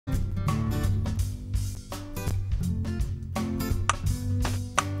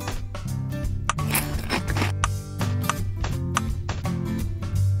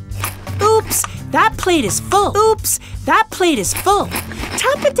plate is full. Oops, that plate is full.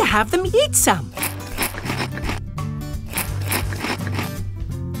 Tap it to have them eat some.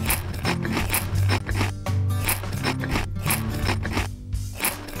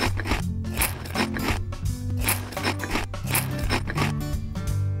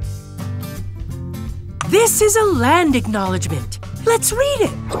 This is a land acknowledgement. Let's read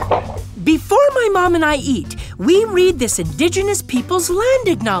it. Before my mom and I eat, we read this Indigenous people's land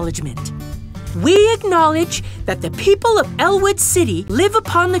acknowledgement. We acknowledge that the people of Elwood City live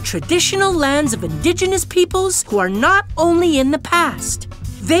upon the traditional lands of Indigenous peoples who are not only in the past.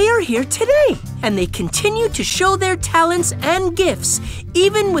 They are here today, and they continue to show their talents and gifts,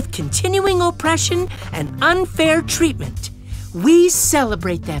 even with continuing oppression and unfair treatment. We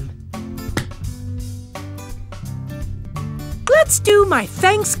celebrate them. Let's do my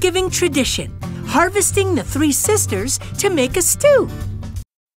Thanksgiving tradition, harvesting the three sisters to make a stew.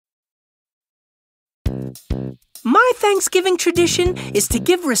 My Thanksgiving tradition is to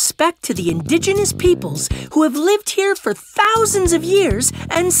give respect to the Indigenous peoples who have lived here for thousands of years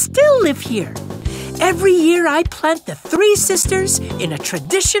and still live here. Every year I plant the three sisters in a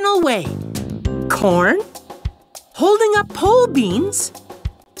traditional way. Corn, holding up pole beans,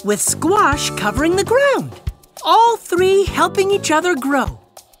 with squash covering the ground. All three helping each other grow.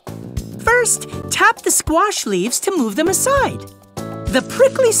 First, tap the squash leaves to move them aside. The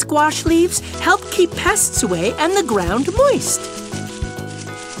prickly squash leaves help keep pests away and the ground moist.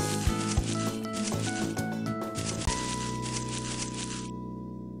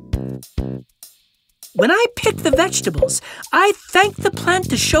 When I pick the vegetables, I thank the plant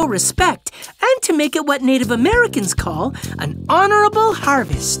to show respect and to make it what Native Americans call an honorable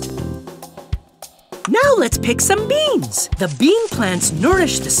harvest. Now let's pick some beans. The bean plants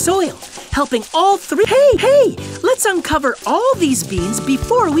nourish the soil, helping all three. Hey, let's uncover all these beans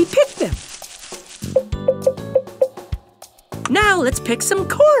before we pick them. Now let's pick some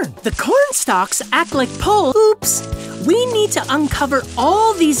corn. The corn stalks act like poles. Oops, we need to uncover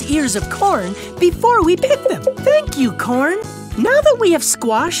all these ears of corn before we pick them. Thank you, corn. Now that we have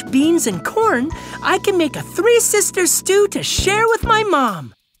squash, beans, and corn, I can make a three-sister stew to share with my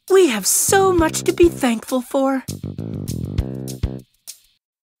mom. We have so much to be thankful for.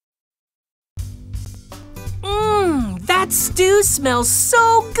 That stew smells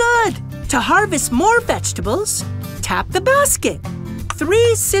so good. To harvest more vegetables, tap the basket.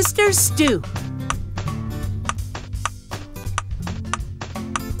 Three Sisters Stew.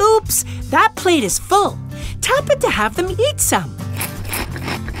 Oops, that plate is full. Tap it to have them eat some.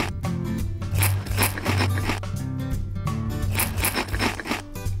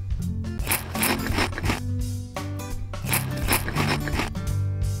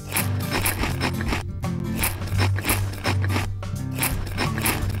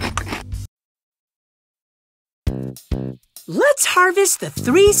 Let's harvest the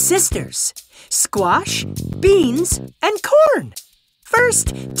three sisters, squash, beans, and corn.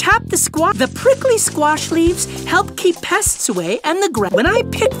 First, tap the squash. The prickly squash leaves help keep pests away and the ground. When I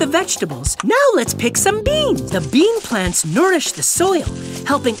pick the vegetables, now let's pick some beans. The bean plants nourish the soil,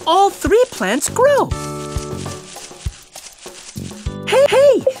 helping all three plants grow.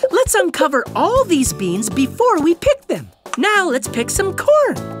 Hey, let's uncover all these beans before we pick them. Now let's pick some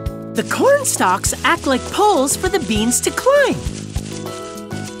corn. The corn stalks act like poles for the beans to climb.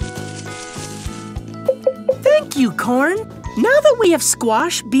 Thank you, corn. Now that we have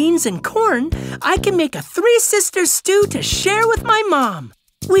squash, beans, and corn, I can make a three-sister stew to share with my mom.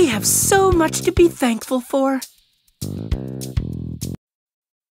 We have so much to be thankful for.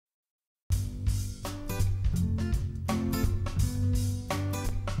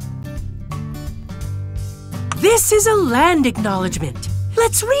 This is a land acknowledgement.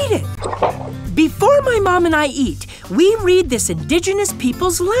 Let's read it. Before my mom and I eat, we read this Indigenous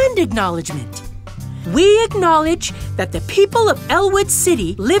people's land acknowledgement. We acknowledge that the people of Elwood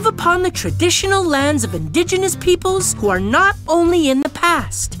City live upon the traditional lands of Indigenous peoples who are not only in the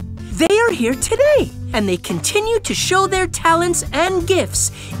past. They are here today, and they continue to show their talents and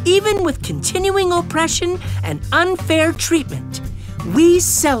gifts, even with continuing oppression and unfair treatment. We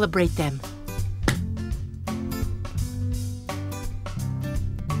celebrate them.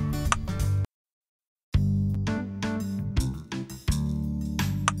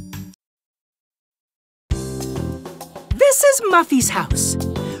 This is Muffy's house.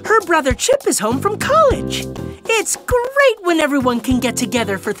 Her brother Chip is home from college. It's great when everyone can get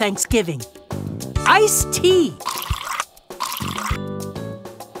together for Thanksgiving. Iced tea.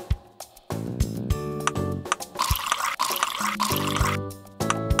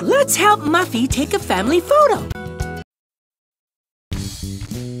 Let's help Muffy take a family photo.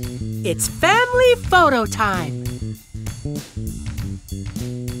 It's family photo time.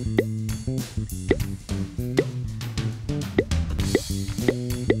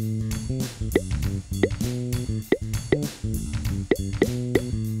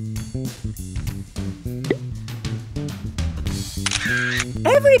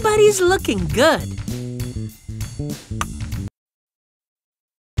 Everybody's looking good.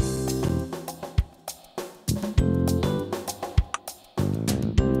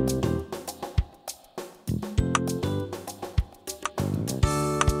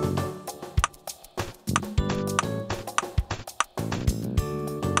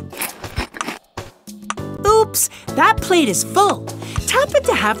 Oops, that plate is full. Tap it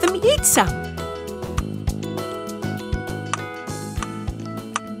to have them eat some.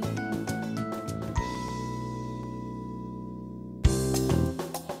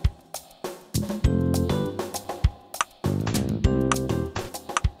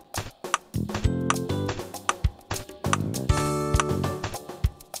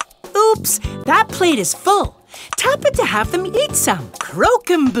 Oops, that plate is full. Tap it to have them eat some.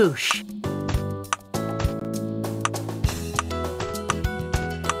 Croquembouche.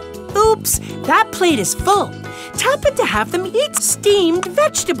 Oops, that plate is full. Tap it to have them eat steamed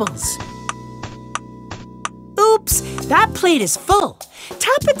vegetables. Oops, that plate is full.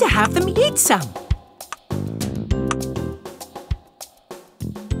 Tap it to have them eat some.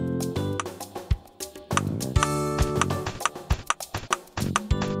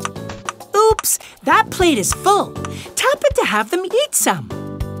 Oops, that plate is full. Tap it to have them eat some.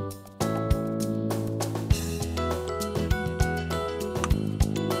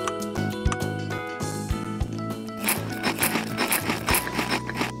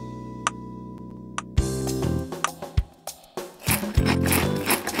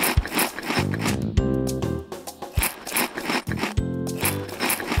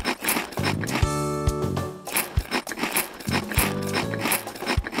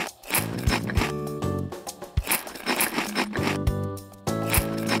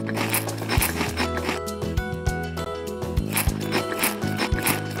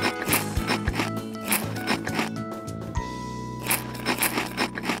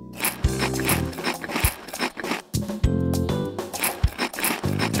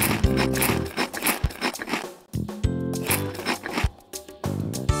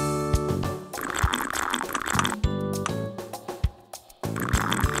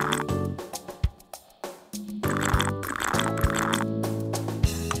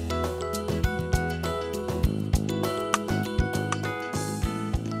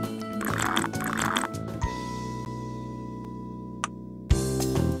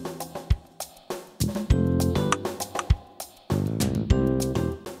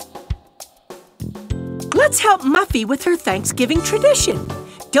 Let's help Muffy with her Thanksgiving tradition,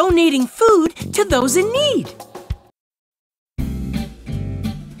 donating food to those in need.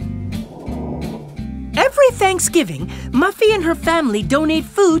 Every Thanksgiving, Muffy and her family donate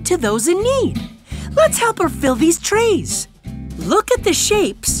food to those in need. Let's help her fill these trays. Look at the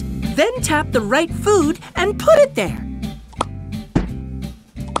shapes, then tap the right food and put it there.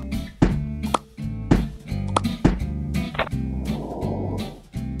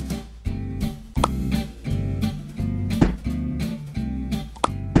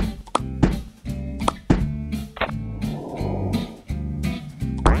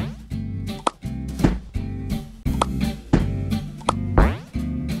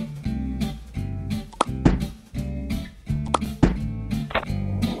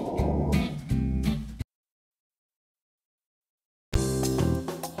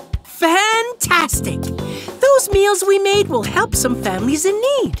 Fantastic! Those meals we made will help some families in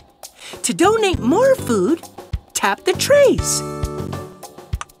need. To donate more food, tap the trays.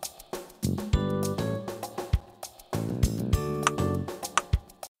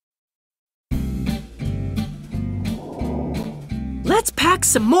 Let's pack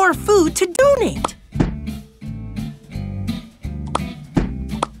some more food to donate.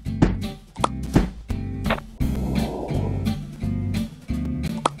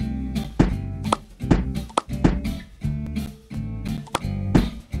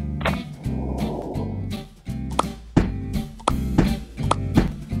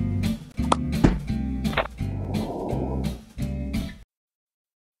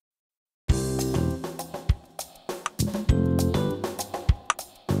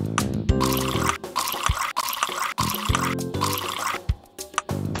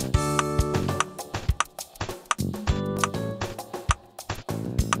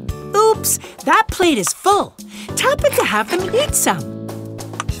 Oops, that plate is full. Tap it to have them eat some.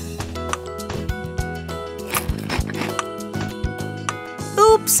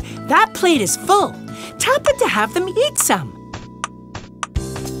 Oops, that plate is full. Tap it to have them eat some.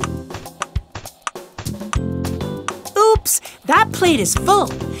 Oops, that plate is full.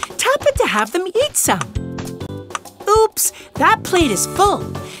 Tap it to have them eat some. Oops, that plate is full.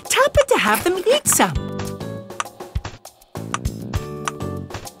 Tap it to have them eat some.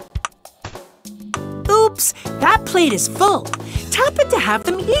 Oops, that plate is full. Tap it to have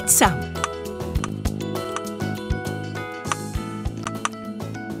them eat some.